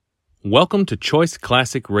Welcome to Choice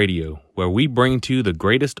Classic Radio, where we bring to you the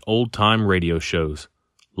greatest old-time radio shows.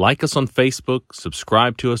 Like us on Facebook,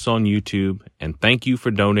 subscribe to us on YouTube, and thank you for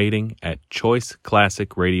donating at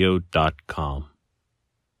choiceclassicradio.com.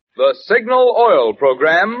 The Signal Oil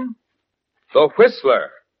Program, The Whistler.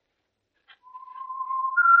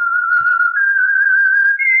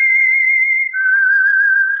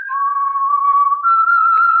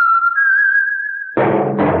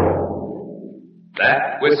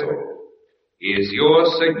 That whistle is your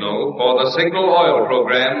signal for the Signal Oil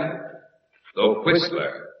Program, The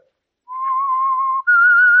Whistler.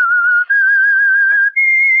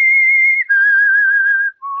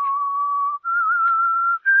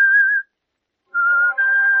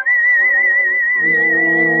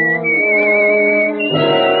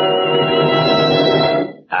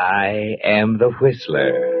 I am the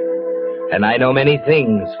Whistler, and I know many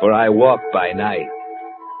things, for I walk by night.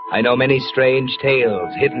 I know many strange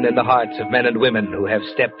tales hidden in the hearts of men and women who have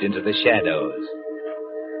stepped into the shadows.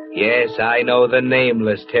 Yes, I know the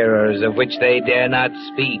nameless terrors of which they dare not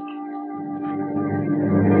speak.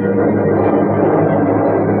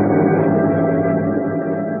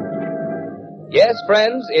 Yes,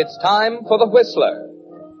 friends, it's time for The Whistler.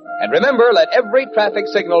 And remember, let every traffic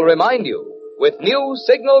signal remind you, with new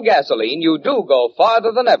Signal gasoline, you do go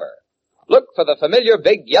farther than ever. Look for the familiar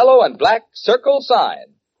big yellow and black circle sign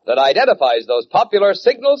that identifies those popular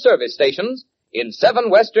Signal service stations in 7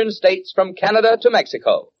 western states from Canada to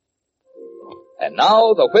Mexico. And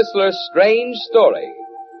now, the Whistler's strange story.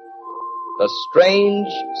 The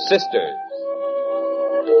Strange Sisters.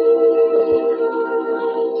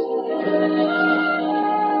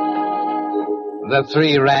 The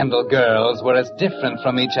 3 Randall girls were as different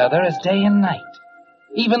from each other as day and night.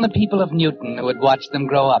 Even the people of Newton who had watched them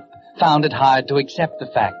grow up found it hard to accept the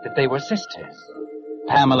fact that they were sisters.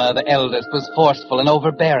 Pamela, the eldest, was forceful and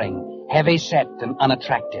overbearing, heavy-set and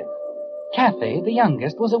unattractive. Kathy, the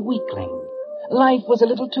youngest, was a weakling. Life was a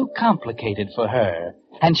little too complicated for her,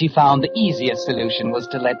 and she found the easiest solution was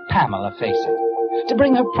to let Pamela face it, to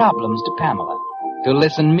bring her problems to Pamela, to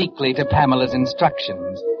listen meekly to Pamela's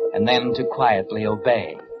instructions, and then to quietly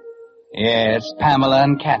obey. Yes, Pamela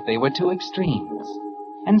and Kathy were 2 extremes,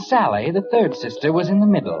 and Sally, the third sister, was in the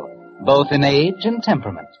middle, both in age and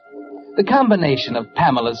temperament. The combination of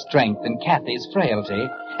Pamela's strength and Kathy's frailty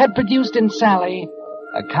had produced in Sally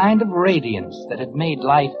a kind of radiance that had made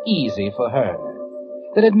life easy for her,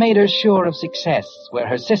 that had made her sure of success where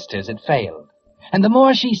her sisters had failed. And the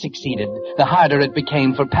more she succeeded, the harder it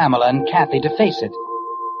became for Pamela and Kathy to face it.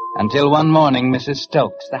 Until one morning, Mrs.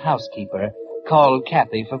 Stokes, the housekeeper, called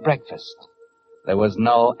Kathy for breakfast. There was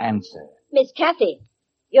no answer. Miss Kathy,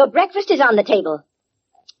 your breakfast is on the table.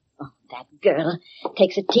 Oh, that girl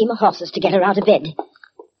takes a team of horses to get her out of bed.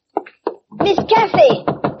 Miss Kathy!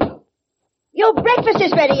 Your breakfast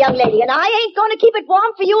is ready, young lady, and I ain't going to keep it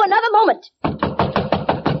warm for you another moment.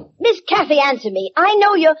 Miss Kathy, answer me. I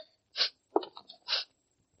know you're...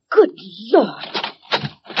 Good Lord.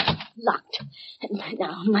 Locked.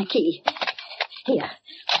 Now, my key. Here.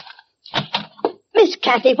 Miss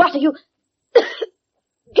Kathy, what are you...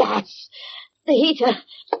 Gas. The heater.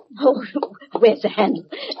 Oh, where's the handle?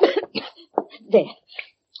 There.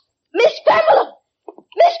 Miss Pamela!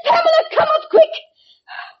 Miss Pamela, come up quick!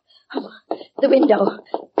 Oh, the window.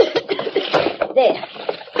 There.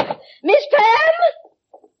 Miss Pam!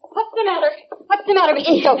 What's the matter? What's the matter,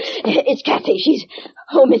 Mrs. Stokes? It's Kathy. She's...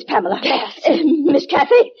 Oh, Miss Pamela. Yes. Miss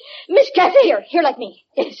Kathy? Miss Kathy! Here, let me.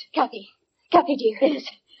 Yes. Kathy. Kathy, dear. Yes.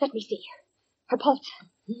 Let me see. Her pulse.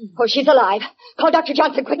 Oh, she's alive. Call Dr.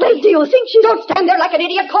 Johnson quickly. Do you think she... Don't stand there like an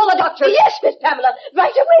idiot. Call the doctor. Yes, Miss Pamela.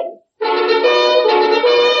 Right away.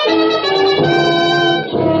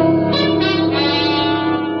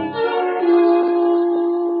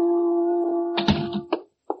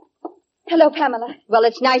 Hello, Pamela. Well,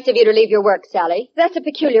 it's nice of you to leave your work, Sally. That's a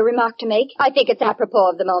peculiar remark to make. I think it's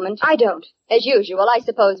apropos of the moment. I don't. As usual, I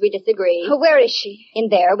suppose we disagree. Where is she? In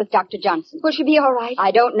there with Dr. Johnson. Will she be all right?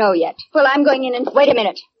 I don't know yet. Well, I'm going in and... Wait a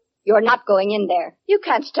minute. You're not going in there. You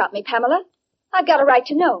can't stop me, Pamela. I've got a right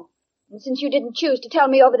to know. And since you didn't choose to tell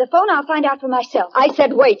me over the phone, I'll find out for myself. I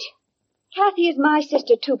said wait. Kathy is my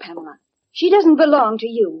sister, too, Pamela. She doesn't belong to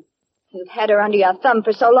you. You've had her under your thumb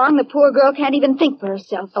for so long, the poor girl can't even think for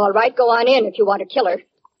herself. All right, go on in if you want to kill her.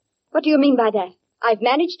 What do you mean by that? I've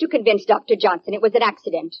managed to convince Dr. Johnson it was an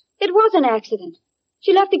accident. It was an accident.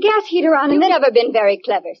 She left the gas heater on and You've never been very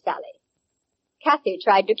clever, Sally. Kathy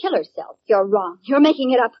tried to kill herself. You're wrong. You're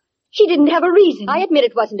making it up. She didn't have a reason. I admit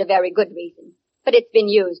it wasn't a very good reason, but it's been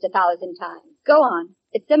used 1,000 times. Go on.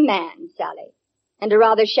 It's a man, Sally, and a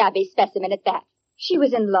rather shabby specimen at that. She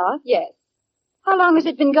was in love? Yes. How long has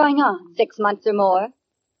it been going on? 6 months or more.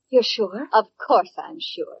 You're sure? Of course I'm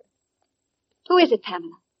sure. Who is it,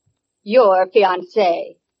 Pamela? Your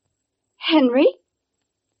fiancé. Henry?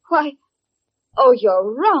 Why, oh, you're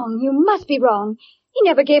wrong. You must be wrong. He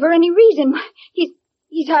never gave her any reason.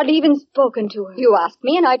 He's hardly even spoken to her. You asked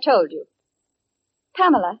me and I told you.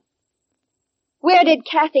 Pamela, where did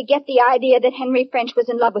Kathy get the idea that Henry French was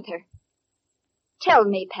in love with her? Tell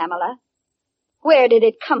me, Pamela. Where did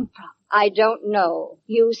it come from? I don't know.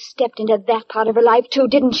 You stepped into that part of her life too,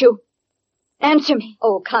 didn't you? Answer me.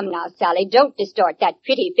 Oh, come now, Sally. Don't distort that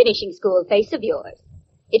pretty finishing school face of yours.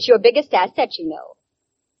 It's your biggest asset, you know.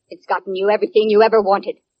 It's gotten you everything you ever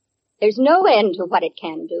wanted. There's no end to what it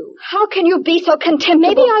can do. How can you be so contemptible?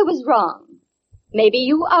 Maybe I was wrong. Maybe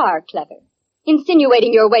you are clever.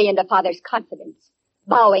 Insinuating your way into Father's confidence.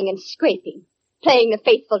 Bowing and scraping. Playing the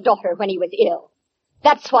faithful daughter when he was ill.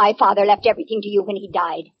 That's why Father left everything to you when he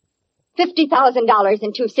died. $50,000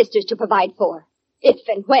 and 2 sisters to provide for. If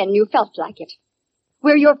and when you felt like it.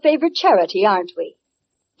 We're your favorite charity, aren't we?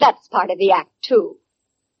 That's part of the act, too.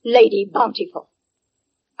 Lady Bountiful.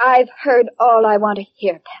 I've heard all I want to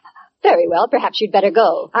hear, Pamela. Very well, perhaps you'd better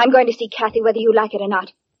go. I'm going to see Kathy whether you like it or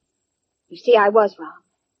not. You see, I was wrong.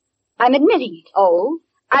 I'm admitting it. Oh?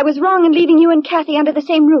 I was wrong in leaving you and Kathy under the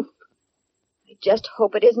same roof. I just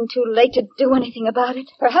hope it isn't too late to do anything about it.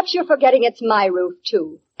 Perhaps you're forgetting it's my roof,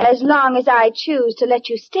 too. As long as I choose to let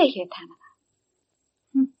you stay here, Pamela.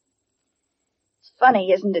 It's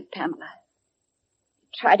funny, isn't it, Pamela? You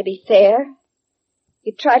try to be fair.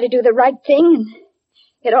 You try to do the right thing, and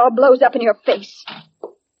it all blows up in your face.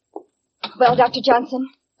 Well, Dr. Johnson?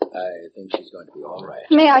 I think she's going to be all right.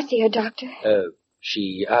 May I see her, Doctor?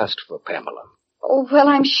 She asked for Pamela. Oh, well,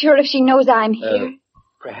 I'm sure if she knows I'm here.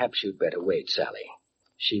 Perhaps you'd better wait, Sally.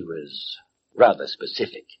 She was rather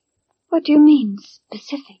specific. What do you mean,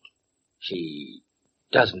 specific? She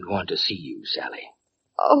doesn't want to see you, Sally.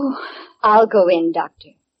 Oh. I'll go in, Doctor.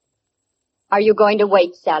 Are you going to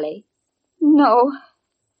wait, Sally? No.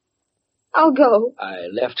 I'll go. I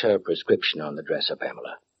left her prescription on the dresser,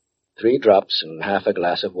 Pamela. 3 drops and half a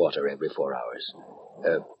glass of water every 4 hours.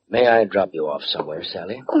 May I drop you off somewhere,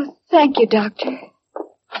 Sally? Oh, thank you, Doctor.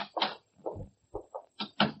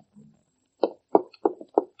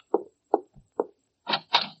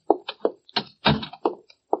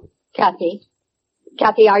 Kathy?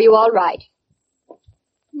 Kathy, are you all right?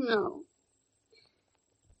 No.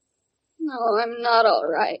 No, I'm not all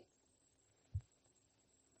right.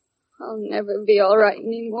 I'll never be all right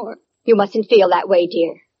anymore. You mustn't feel that way,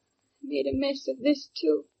 dear. I made a mess of this,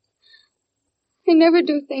 too. I never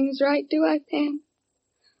do things right, do I, Pam?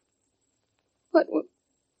 What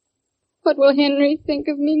will Henry think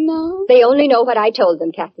of me now? They only know what I told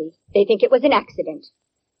them, Kathy. They think it was an accident.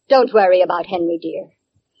 Don't worry about Henry, dear.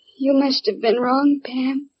 You must have been wrong,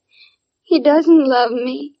 Pam. He doesn't love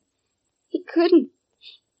me. He couldn't.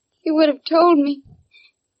 He would have told me.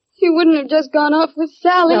 He wouldn't have just gone off with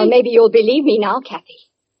Sally. Well, maybe you'll believe me now, Kathy.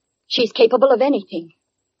 She's capable of anything.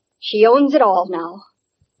 She owns it all now.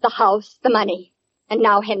 The house, the money, and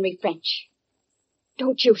now Henry French.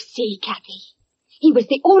 Don't you see, Kathy? He was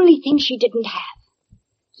the only thing she didn't have.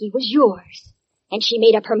 He was yours. And she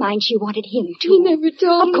made up her mind she wanted him to. He never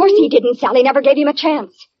told me. Of course he didn't. Sally never gave him a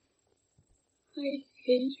chance. I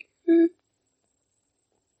hate her.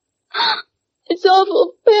 It's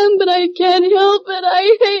awful, Pam, but I can't help it.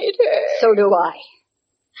 I hate her. So do I.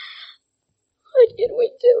 What can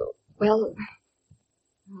we do?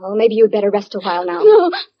 Well, maybe you'd better rest a while now.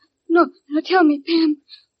 No, tell me, Pam.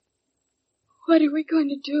 What are we going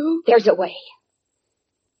to do? There's a way.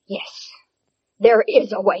 Yes, there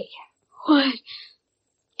is a way. What?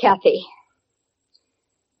 Kathy,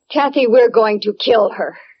 we're going to kill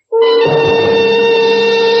her.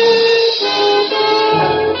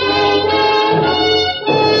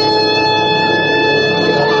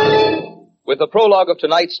 With the prologue of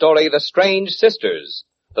tonight's story, The Strange Sisters,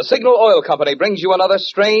 the Signal Oil Company brings you another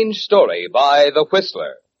strange story by The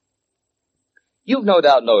Whistler. You've no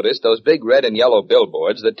doubt noticed those big red and yellow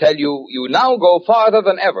billboards that tell you now go farther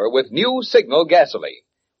than ever with new Signal gasoline.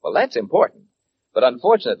 Well, that's important. But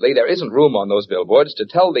unfortunately, there isn't room on those billboards to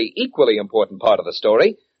tell the equally important part of the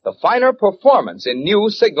story, the finer performance in new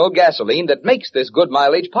Signal gasoline that makes this good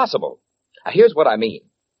mileage possible. Now, here's what I mean.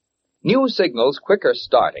 New Signal's quicker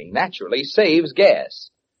starting naturally saves gas.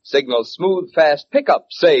 Signal's smooth, fast pickup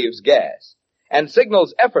saves gas. And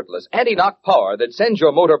Signal's effortless anti-knock power that sends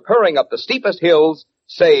your motor purring up the steepest hills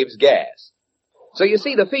saves gas. So you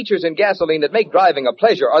see, the features in gasoline that make driving a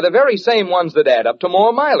pleasure are the very same ones that add up to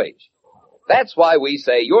more mileage. That's why we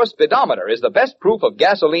say your speedometer is the best proof of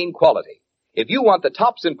gasoline quality. If you want the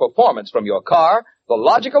tops in performance from your car, the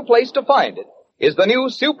logical place to find it is the new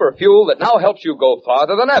Super Fuel that now helps you go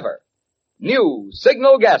farther than ever. New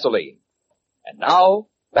Signal Gasoline. And now,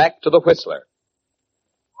 back to the Whistler.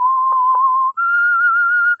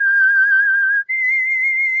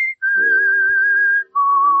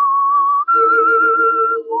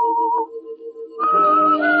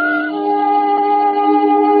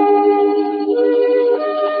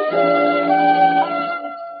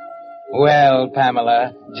 Well,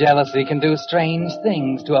 Pamela, jealousy can do strange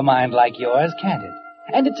things to a mind like yours, can't it?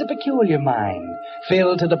 And it's a peculiar mind,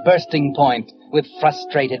 filled to the bursting point with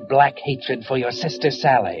frustrated black hatred for your sister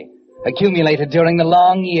Sally, accumulated during the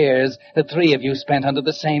long years the three of you spent under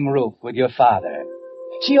the same roof with your father.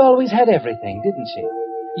 She always had everything, didn't she?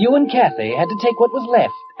 You and Kathy had to take what was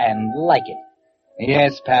left and like it.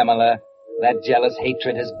 Yes, Pamela, that jealous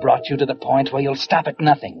hatred has brought you to the point where you'll stop at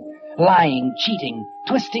nothing. Lying, cheating,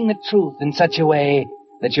 twisting the truth in such a way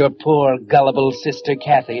that your poor, gullible sister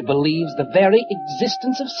Kathy believes the very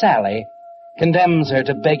existence of Sally condemns her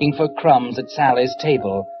to begging for crumbs at Sally's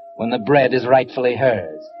table when the bread is rightfully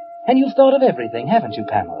hers. And you've thought of everything, haven't you,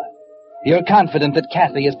 Pamela? You're confident that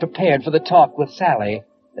Kathy is prepared for the talk with Sally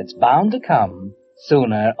that's bound to come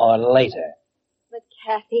sooner or later. But,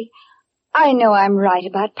 Kathy, I know I'm right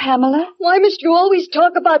about Pamela. Why must you always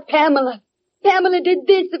talk about Pamela? Pamela did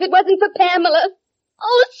this if it wasn't for Pamela.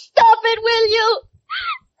 Oh, stop it, will you?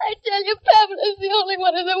 I tell you, Pamela's the only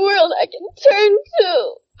one in the world I can turn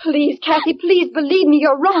to. Please, Kathy, please believe me,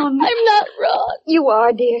 you're wrong. I'm not wrong. You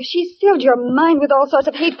are, dear. She's filled your mind with all sorts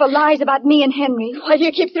of hateful lies about me and Henry. Why do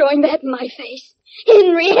you keep throwing that in my face?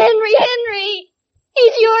 Henry!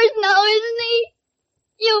 He's yours now, isn't he?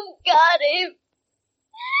 You've got him.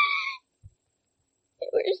 You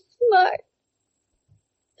were smart.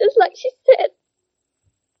 Just like she said.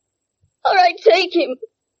 All right, take him.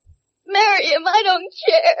 Marry him, I don't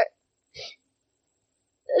care.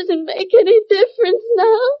 Doesn't make any difference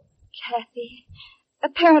now. Kathy,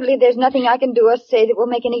 apparently there's nothing I can do or say that will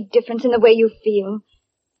make any difference in the way you feel.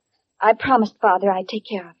 I promised Father I'd take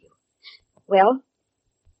care of you. Well,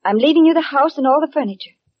 I'm leaving you the house and all the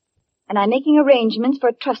furniture. And I'm making arrangements for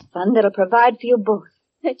a trust fund that'll provide for you both.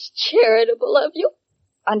 That's charitable of you.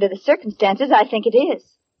 Under the circumstances, I think it is.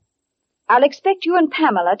 I'll expect you and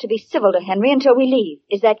Pamela to be civil to Henry until we leave.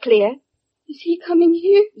 Is that clear? Is he coming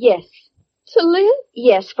here? Yes. To live?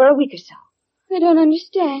 Yes, for a week or so. I don't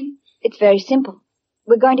understand. It's very simple.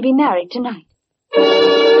 We're going to be married tonight.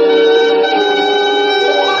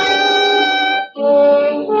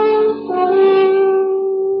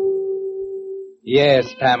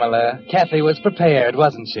 Yes, Pamela, Kathy was prepared,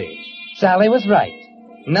 wasn't she? Sally was right.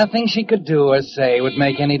 Nothing she could do or say would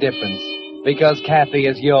make any difference, because Kathy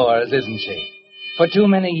is yours, isn't she? For too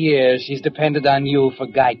many years, she's depended on you for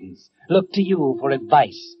guidance, looked to you for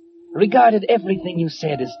advice, regarded everything you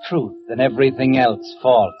said as truth and everything else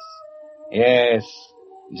false. Yes,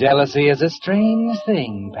 jealousy is a strange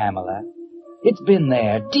thing, Pamela. It's been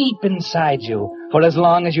there, deep inside you, for as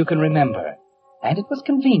long as you can remember. And it was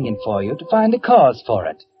convenient for you to find a cause for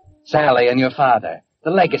it. Sally and your father, the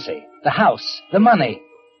legacy, the house, the money.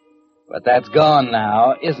 But that's gone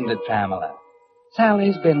now, isn't it, Pamela?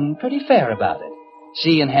 Sally's been pretty fair about it.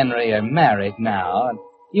 She and Henry are married now, and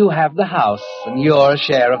you have the house and your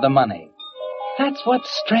share of the money. That's what's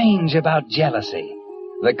strange about jealousy.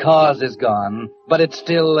 The cause is gone, but it's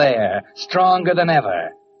still there, stronger than ever.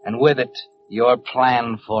 And with it, your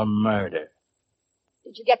plan for murder.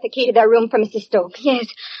 Did you get the key to their room from Mrs. Stokes? Yes.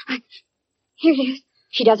 Here it is.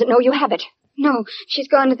 She doesn't know you have it. No, she's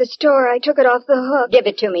gone to the store. I took it off the hook. Give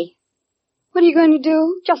it to me. What are you going to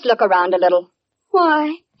do? Just look around a little.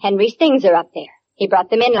 Why? Henry's things are up there. He brought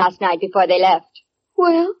them in last night before they left.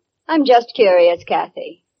 Well? I'm just curious,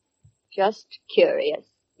 Kathy. Just curious.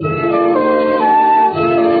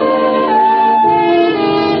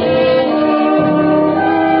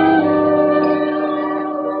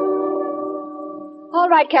 All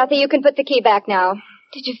right, Kathy, you can put the key back now.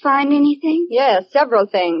 Did you find anything? Yes, several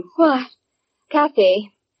things. What?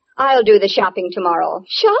 Kathy, I'll do the shopping tomorrow.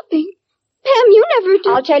 Shopping? Pam, you never do.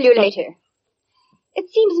 I'll tell you later. It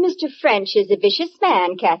seems Mr. French is a vicious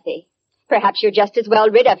man, Kathy. Perhaps you're just as well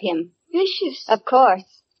rid of him. Vicious? Of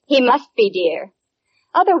course. He must be, dear.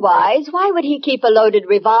 Otherwise, why would he keep a loaded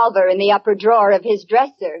revolver in the upper drawer of his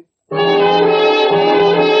dresser?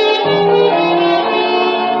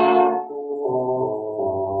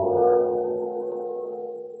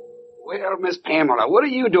 Well, Miss Pamela, what are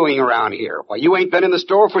you doing around here? Why, you ain't been in the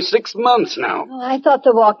store for 6 months now. Oh, I thought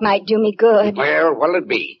the walk might do me good. Well, what'll it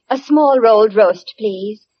be? A small rolled roast,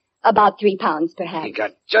 please. About 3 pounds, perhaps. I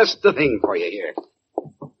got just the thing for you here.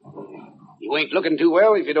 You ain't looking too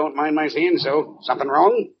well, if you don't mind my saying so. Something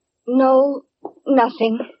wrong? No,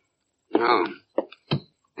 nothing. No.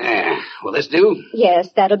 Will this do? Yes,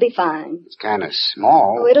 that'll be fine. It's kind of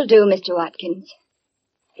small. Oh, it'll do, Mr. Watkins.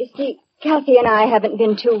 You see, Kathy and I haven't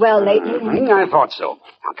been too well lately. I thought so.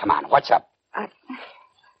 Now, come on, what's up?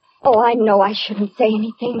 I know I shouldn't say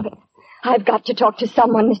anything, but I've got to talk to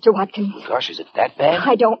someone, Mr. Watkins. Gosh, is it that bad?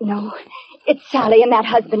 I don't know. It's Sally and that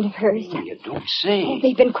husband of hers. You don't say. Oh,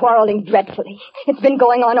 they've been quarreling dreadfully. It's been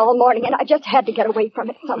going on all morning, and I just had to get away from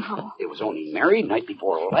it somehow. They was only married night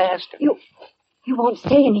before last. You won't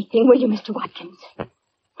say anything, will you, Mr. Watkins?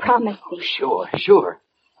 Promise me. Sure.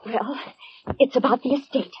 Well, it's about the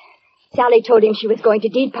estate. Sally told him she was going to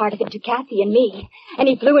deed part of it to Kathy and me, and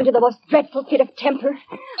he flew into the most dreadful fit of temper.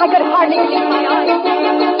 I could hardly believe my eyes.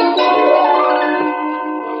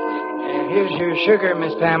 Here's your sugar,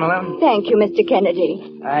 Miss Pamela. Thank you, Mr.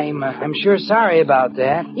 Kennedy. I'm sure sorry about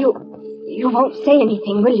that. You won't say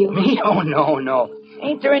anything, will you? Me? Oh, no.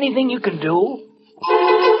 Ain't there anything you can do?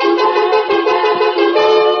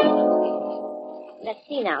 Let's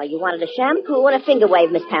see now. You wanted a shampoo and a finger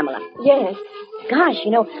wave, Miss Pamela. Yes. Gosh,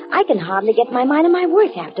 I can hardly get my mind on my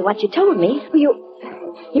work after what you told me.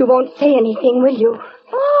 You won't say anything, will you?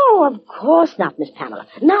 Oh, of course not, Miss Pamela.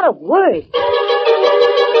 Not a word.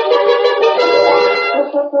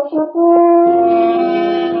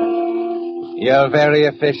 You're very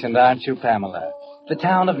efficient, aren't you, Pamela? The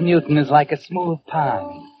town of Newton is like a smooth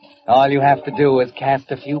pond. All you have to do is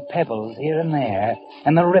cast a few pebbles here and there,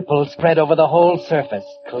 and the ripples spread over the whole surface,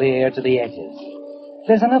 clear to the edges.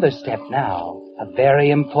 There's another step now, a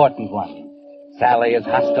very important one. Sally is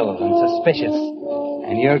hostile and suspicious,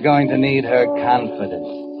 and you're going to need her confidence.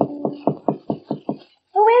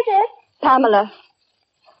 Who is it? Pamela.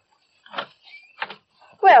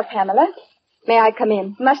 Well, Pamela. May I come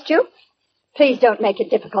in? Must you? Please don't make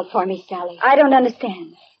it difficult for me, Sally. I don't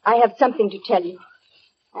understand. I have something to tell you.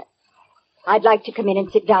 I'd like to come in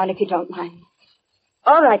and sit down if you don't mind.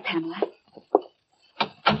 All right, Pamela.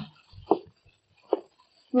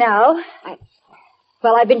 Now,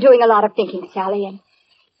 I've been doing a lot of thinking, Sally,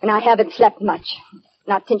 and I haven't slept much.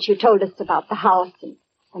 Not since you told us about the house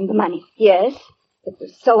and the money. Yes? It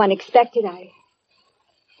was so unexpected,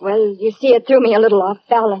 Well, you see, it threw me a little off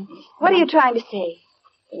balance. What are you trying to say?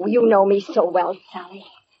 You know me so well, Sally.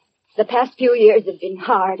 The past few years have been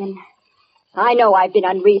hard, and I know I've been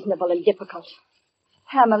unreasonable and difficult.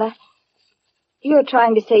 Pamela, you're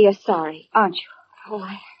trying to say you're sorry, aren't you? Oh,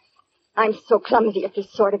 I'm so clumsy at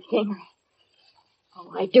this sort of thing.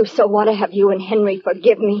 Oh, I do so want to have you and Henry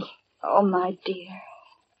forgive me. Oh, my dear.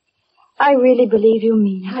 I really believe you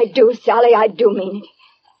mean it. I do, Sally, I do mean it.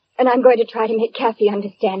 And I'm going to try to make Kathy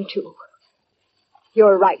understand, too.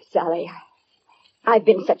 You're right, Sally. I've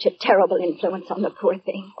been such a terrible influence on the poor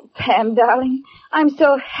thing. Pam, darling, I'm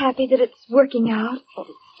so happy that it's working out. Oh,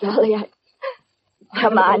 Sally,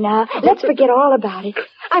 Come on now. Let's forget all about it.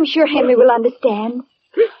 I'm sure Henry will understand.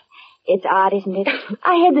 It's odd, isn't it?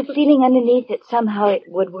 I had the feeling underneath that somehow it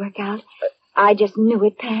would work out. I just knew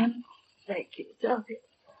it, Pam. Thank you, Sally.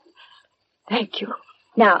 Thank you.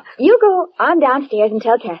 Now, you go on downstairs and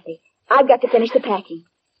tell Kathy. I've got to finish the packing.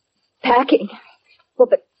 Packing? Well,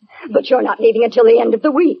 but you're not leaving until the end of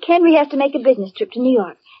the week. Henry has to make a business trip to New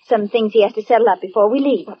York. Some things he has to settle up before we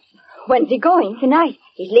leave. When's he going? Tonight.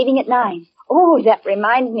 He's leaving at 9. Oh, that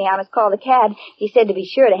reminds me, I must call the cab. He said to be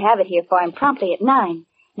sure to have it here for him promptly at 9.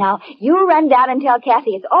 Now, you run down and tell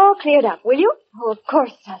Kathy it's all cleared up, will you? Oh, of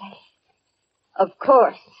course, Sally. Of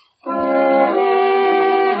course.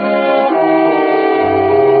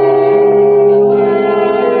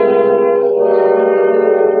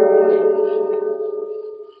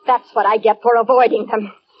 That's what I get for avoiding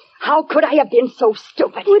them. How could I have been so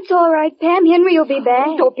stupid? Oh, it's all right, Pam. Henry will be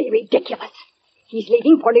back. Don't be ridiculous. He's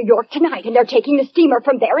leaving for New York tonight, and they're taking the steamer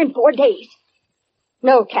from there in 4 days.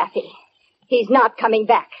 No, Kathy. He's not coming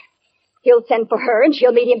back. He'll send for her, and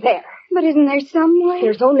she'll meet him there. But isn't there some way?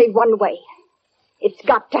 There's only one way. It's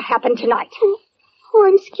got to happen tonight. Oh,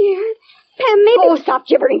 I'm scared. Pam, maybe... Oh, stop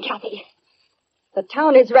gibbering, Kathy. The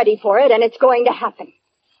town is ready for it, and it's going to happen.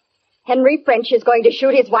 Henry French is going to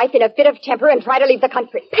shoot his wife in a fit of temper and try to leave the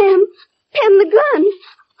country. Pam, the gun.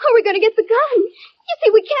 How are we going to get the gun? You see,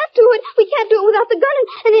 we can't do it. We can't do it without the gun,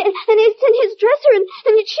 and it's in his dresser,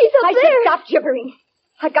 and she's up there. I said stop gibbering.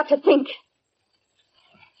 I've got to think.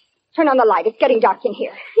 Turn on the light. It's getting dark in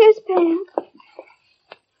here. Yes, Pam.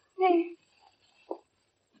 There.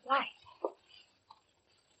 Light.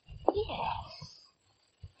 Yes.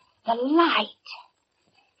 The light.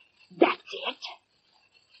 That's it.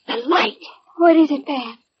 The light. What is it,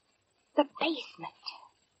 Pam? The basement.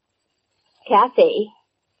 Kathy,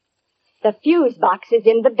 The fuse box is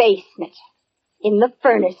in the basement. In the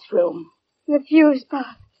furnace room. The fuse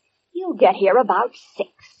box. You'll get here about 6.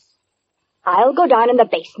 I'll go down in the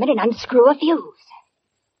basement and unscrew a fuse.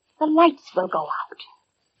 The lights will go out.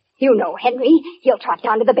 You know Henry. He'll trot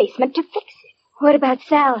down to the basement to fix it. What about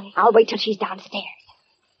Sally? I'll wait till she's downstairs.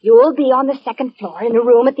 You'll be on the 2nd floor in a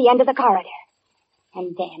room at the end of the corridor.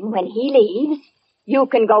 And then, when he leaves, you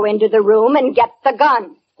can go into the room and get the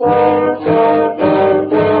gun.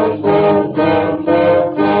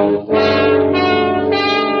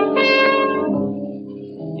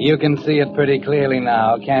 You can see it pretty clearly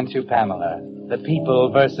now, can't you, Pamela? The People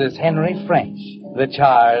versus Henry French. The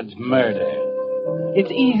charge, murder. It's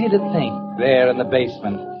easy to think, there in the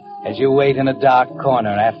basement, as you wait in a dark corner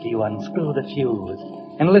after you unscrew the fuse,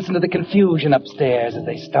 and listen to the confusion upstairs as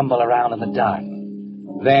they stumble around in the dark.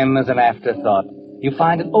 Then, as an afterthought, you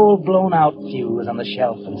find an old blown-out fuse on the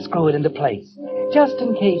shelf and screw it into place, just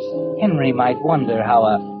in case Henry might wonder how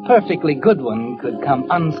a perfectly good one could come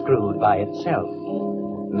unscrewed by itself.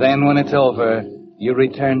 Then, when it's over, you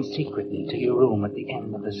return secretly to your room at the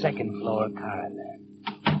end of the 2nd floor corridor.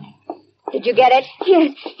 Did you get it?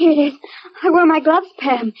 Yes, here it is. I wore my gloves,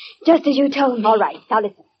 Pam, just as you told me. All right, now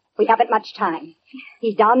listen. We haven't much time.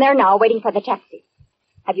 He's down there now waiting for the taxi.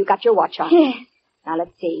 Have you got your watch on? Yes. Now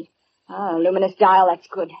let's see. Luminous dial, that's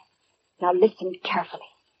good. Now listen carefully.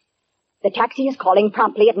 The taxi is calling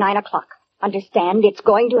promptly at 9 o'clock. Understand, it's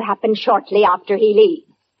going to happen shortly after he leaves.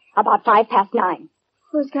 About 9:05.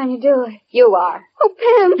 Who's going to do it? You are. Oh,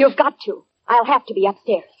 Pam. You've got to. I'll have to be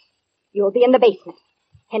upstairs. You'll be in the basement.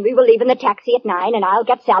 Henry will leave in the taxi at 9, and I'll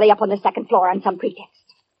get Sally up on the 2nd floor on some pretext.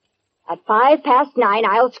 At 9:05,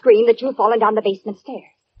 I'll scream that you've fallen down the basement stairs.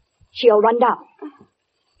 She'll run down.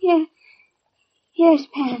 Yeah. Yes,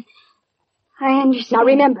 Pam. I understand. Now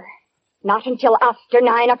remember, not until after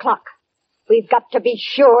 9 o'clock. We've got to be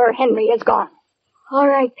sure Henry is gone. All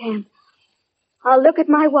right, Pam. I'll look at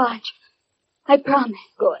my watch. I promise.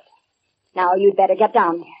 Good. Now you'd better get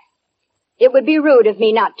down there. It would be rude of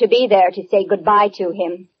me not to be there to say goodbye to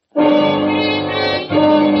him.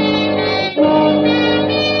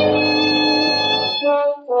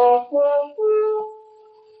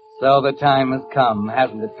 So the time has come,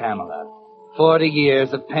 hasn't it, Pamela? 40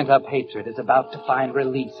 years of pent-up hatred is about to find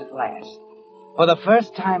release at last. For the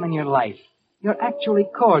first time in your life, you're actually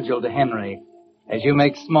cordial to Henry as you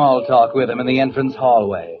make small talk with him in the entrance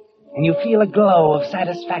hallway. And you feel a glow of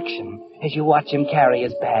satisfaction as you watch him carry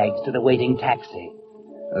his bags to the waiting taxi.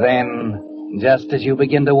 Then, just as you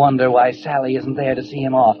begin to wonder why Sally isn't there to see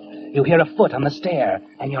him off, you hear a foot on the stair,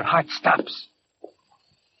 and your heart stops.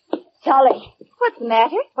 Sally, what's the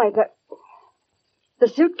matter? Why, the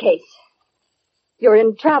suitcase. You're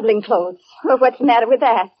in traveling clothes. Well, what's the matter with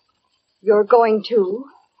that? You're going to...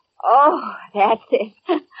 Oh, that's it.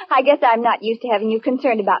 I guess I'm not used to having you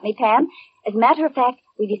concerned about me, Pam. As a matter of fact,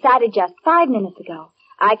 we decided just 5 minutes ago.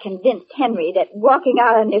 I convinced Henry that walking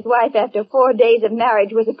out on his wife after 4 days of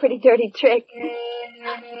marriage was a pretty dirty trick.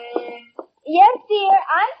 Yes, dear,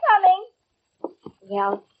 I'm coming.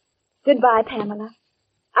 Well, goodbye, Pamela.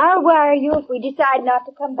 I'll wire you if we decide not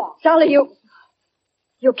to come back. Sally, you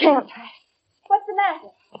can't. What's the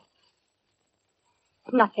matter?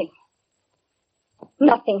 Nothing.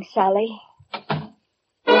 Nothing, Sally.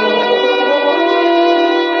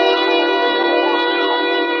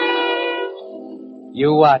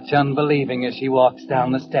 You watch unbelieving as she walks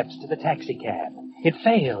down the steps to the taxicab. It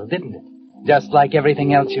failed, didn't it? Just like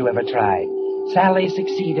everything else you ever tried. Sally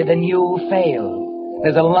succeeded and you failed.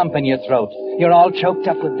 There's a lump in your throat. You're all choked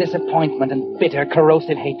up with disappointment and bitter,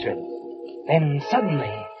 corrosive hatred. Then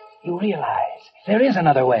suddenly, you realize there is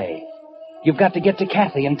another way. You've got to get to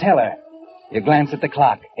Kathy and tell her. You glance at the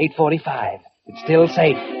clock, 8:45. It's still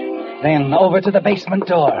safe. Then over to the basement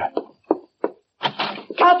door.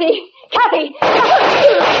 Kathy! Kathy! Pam!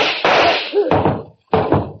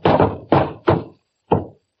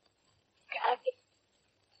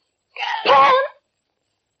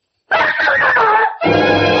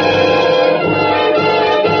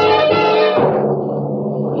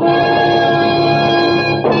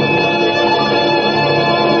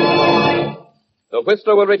 The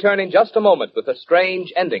Whistler will return in just a moment with the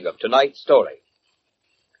strange ending of tonight's story.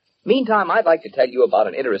 Meantime, I'd like to tell you about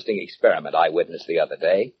an interesting experiment I witnessed the other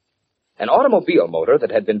day. An automobile motor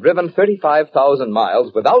that had been driven 35,000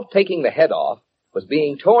 miles without taking the head off was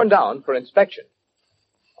being torn down for inspection.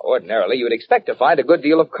 Ordinarily, you'd expect to find a good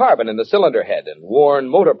deal of carbon in the cylinder head and worn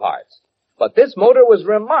motor parts. But this motor was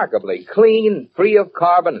remarkably clean, free of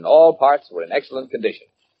carbon, and all parts were in excellent condition.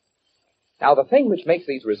 Now, the thing which makes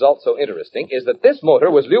these results so interesting is that this motor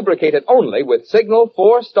was lubricated only with Signal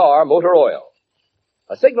 4-Star Motor Oil.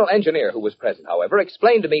 A Signal engineer who was present, however,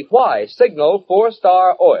 explained to me why Signal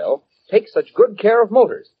 4-Star Oil takes such good care of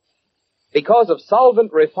motors. Because of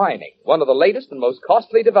solvent refining, one of the latest and most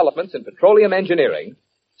costly developments in petroleum engineering,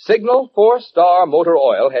 Signal 4-Star Motor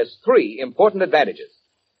Oil has 3 important advantages.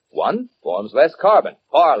 1, forms less carbon,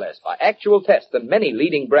 far less by actual tests than many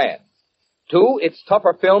leading brands. 2, its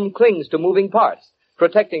tougher film clings to moving parts,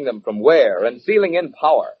 protecting them from wear and sealing in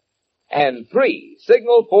power. And 3,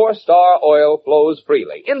 Signal 4-Star Oil flows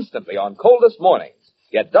freely, instantly on coldest mornings,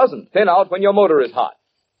 yet doesn't thin out when your motor is hot.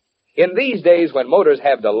 In these days when motors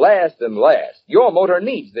have to last and last, your motor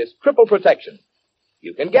needs this triple protection.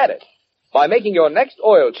 You can get it by making your next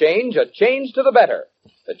oil change a change to the better,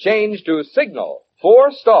 the change to Signal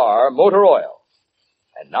 4-Star Motor Oil.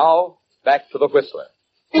 And now, back to the Whistler.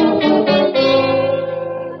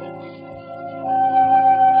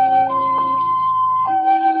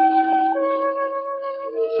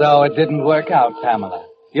 So it didn't work out, Pamela.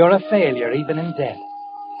 You're a failure even in death.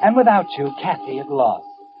 And without you, Kathy is lost.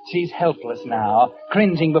 She's helpless now,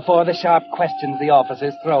 cringing before the sharp questions the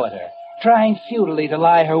officers throw at her, trying futilely to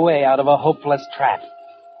lie her way out of a hopeless trap.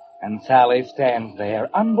 And Sally stands there,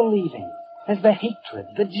 unbelieving, as the hatred,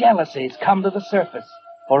 the jealousies come to the surface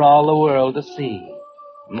for all the world to see.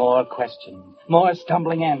 More questions, more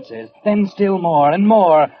stumbling answers, then still more and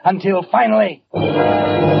more, until finally...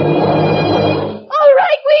 All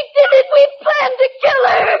right, we did it. We planned to kill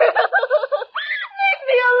her. Leave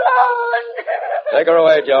me alone. Take her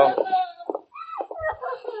away, Joe.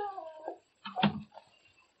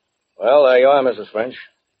 Well, there you are, Mrs. French.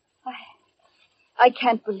 I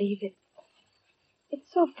can't believe it.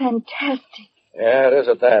 It's so fantastic. Yeah, it is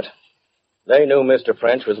at that. They knew Mr.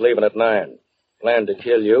 French was leaving at 9. Planned to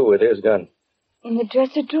kill you with his gun. In the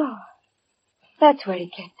dresser drawer. That's where he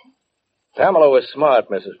kept it. Pamela was smart,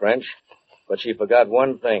 Mrs. French, but she forgot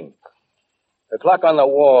one thing. The clock on the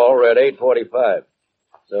wall read 8:45,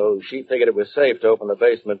 so she figured it was safe to open the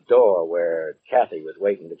basement door where Kathy was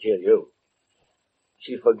waiting to kill you.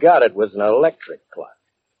 She forgot it was an electric clock.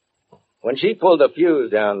 When she pulled the fuse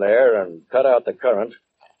down there and cut out the current,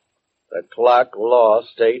 the clock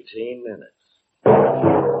lost 18 minutes.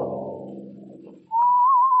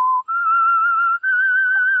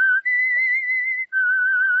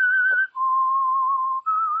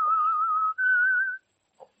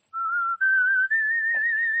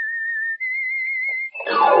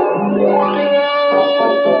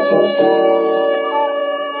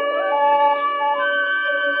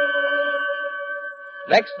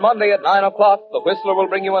 Next Monday at 9 o'clock, The Whistler will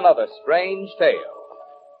bring you another strange tale.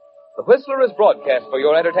 The Whistler is broadcast for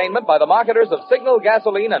your entertainment by the marketers of Signal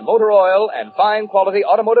gasoline and motor oil and fine quality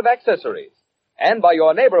automotive accessories, and by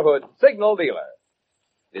your neighborhood Signal dealer.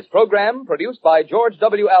 This program, produced by George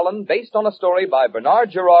W. Allen, based on a story by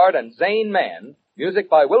Bernard Gerard and Zane Mann, music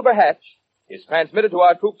by Wilbur Hatch, is transmitted to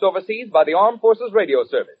our troops overseas by the Armed Forces Radio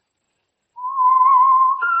Service.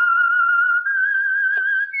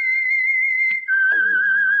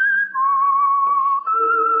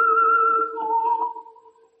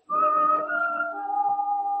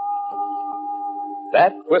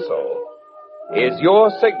 That whistle is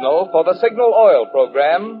your signal for the Signal Oil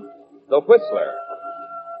program, The Whistler.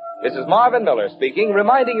 This is Marvin Miller speaking,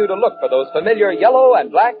 reminding you to look for those familiar yellow and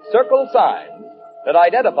black circle signs that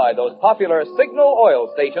identify those popular Signal Oil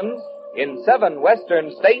stations in 7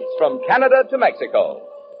 western states from Canada to Mexico.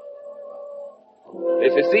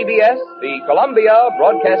 This is CBS, the Columbia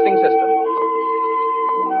Broadcasting System.